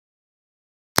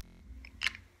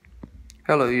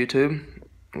Hello YouTube,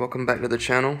 welcome back to the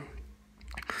channel.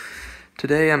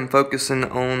 Today I'm focusing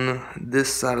on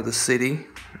this side of the city.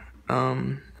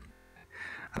 I've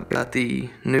got the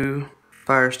new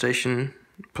fire station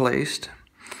placed,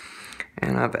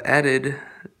 and I've added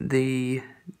the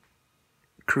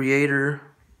Creator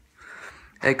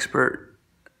Expert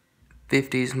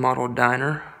 50s model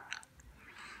diner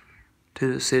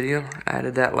to the city. I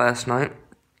added that last night.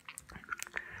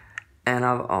 And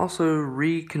I've also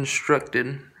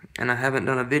reconstructed, and I haven't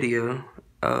done a video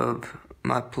of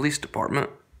my police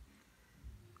department,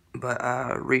 but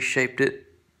I reshaped it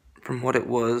from what it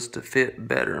was to fit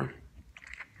better.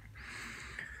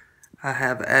 I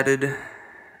have added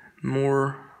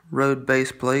more road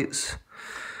base plates,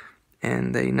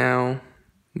 and they now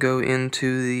go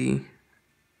into the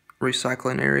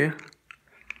recycling area.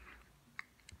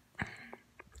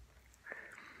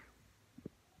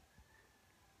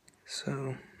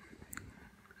 So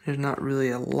there's not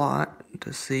really a lot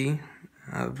to see.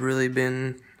 I've really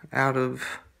been out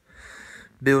of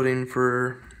building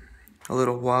for a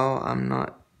little while. I'm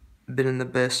not been in the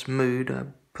best mood. I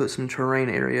put some terrain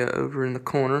area over in the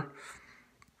corner.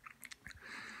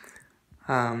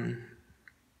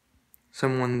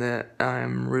 Someone that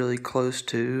I'm really close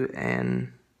to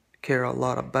and care a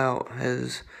lot about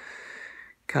has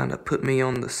kind of put me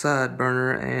on the side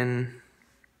burner and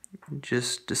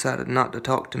just decided not to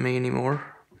talk to me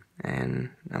anymore, and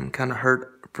I'm kind of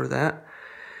hurt for that.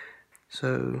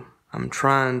 So I'm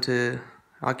trying to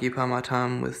occupy my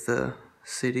time with the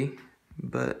city,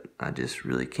 but I just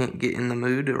really can't get in the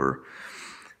mood, or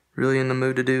really in the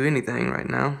mood to do anything right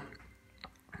now.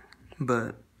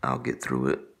 But I'll get through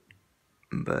it.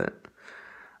 But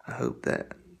I hope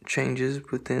that changes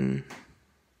within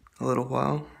a little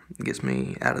while. It gets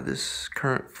me out of this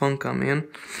current funk I'm in.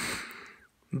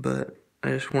 But I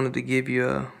just wanted to give you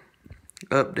a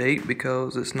update,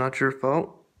 because it's not your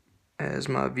fault as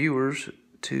my viewers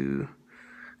to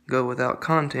go without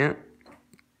content,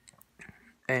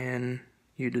 and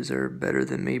you deserve better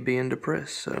than me being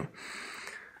depressed. So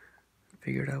I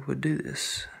figured I would do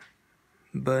this.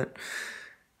 But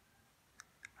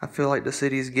I feel like the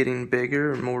city's getting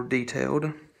bigger and more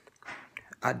detailed.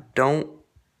 I don't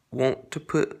want to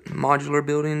put modular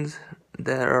buildings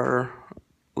that are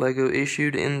Lego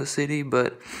issued in the city,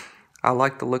 but I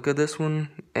like the look of this one,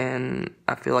 and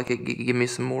I feel like it could give me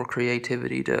some more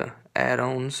creativity to add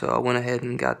on, so I went ahead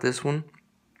and got this one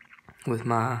with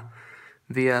my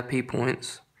VIP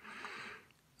points.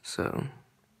 So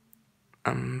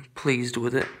I'm pleased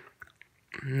with it.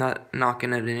 I'm not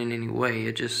knocking it in any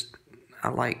way. I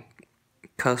like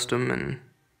custom, and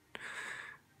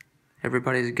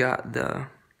everybody's got the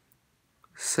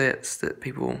sets that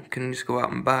people can just go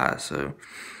out and buy, so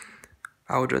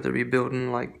I would rather be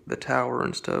building like the tower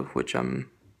and stuff, which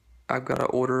I've got an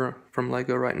order from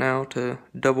Lego right now to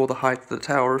double the height of the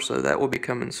tower, so that will be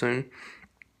coming soon.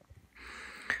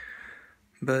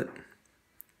 But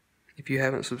if you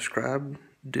haven't subscribed,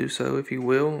 do so if you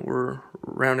will. We're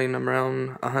rounding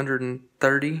around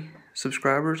 130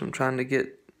 subscribers. I'm trying to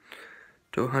get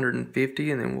to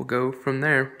 150, and then we'll go from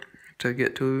there to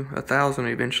get to 1,000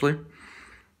 eventually.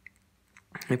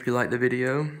 If you like the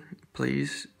video,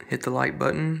 please hit the like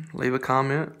button, leave a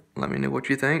comment, let me know what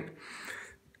you think.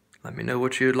 Let me know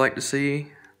what you'd like to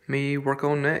see me work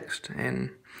on next,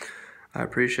 and I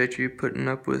appreciate you putting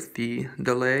up with the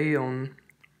delay on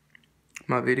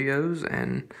my videos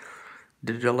and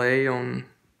the delay on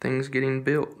things getting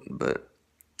built, but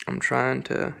I'm trying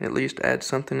to at least add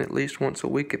something at least once a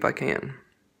week if I can.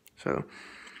 So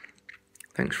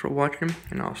thanks for watching,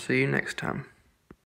 and I'll see you next time.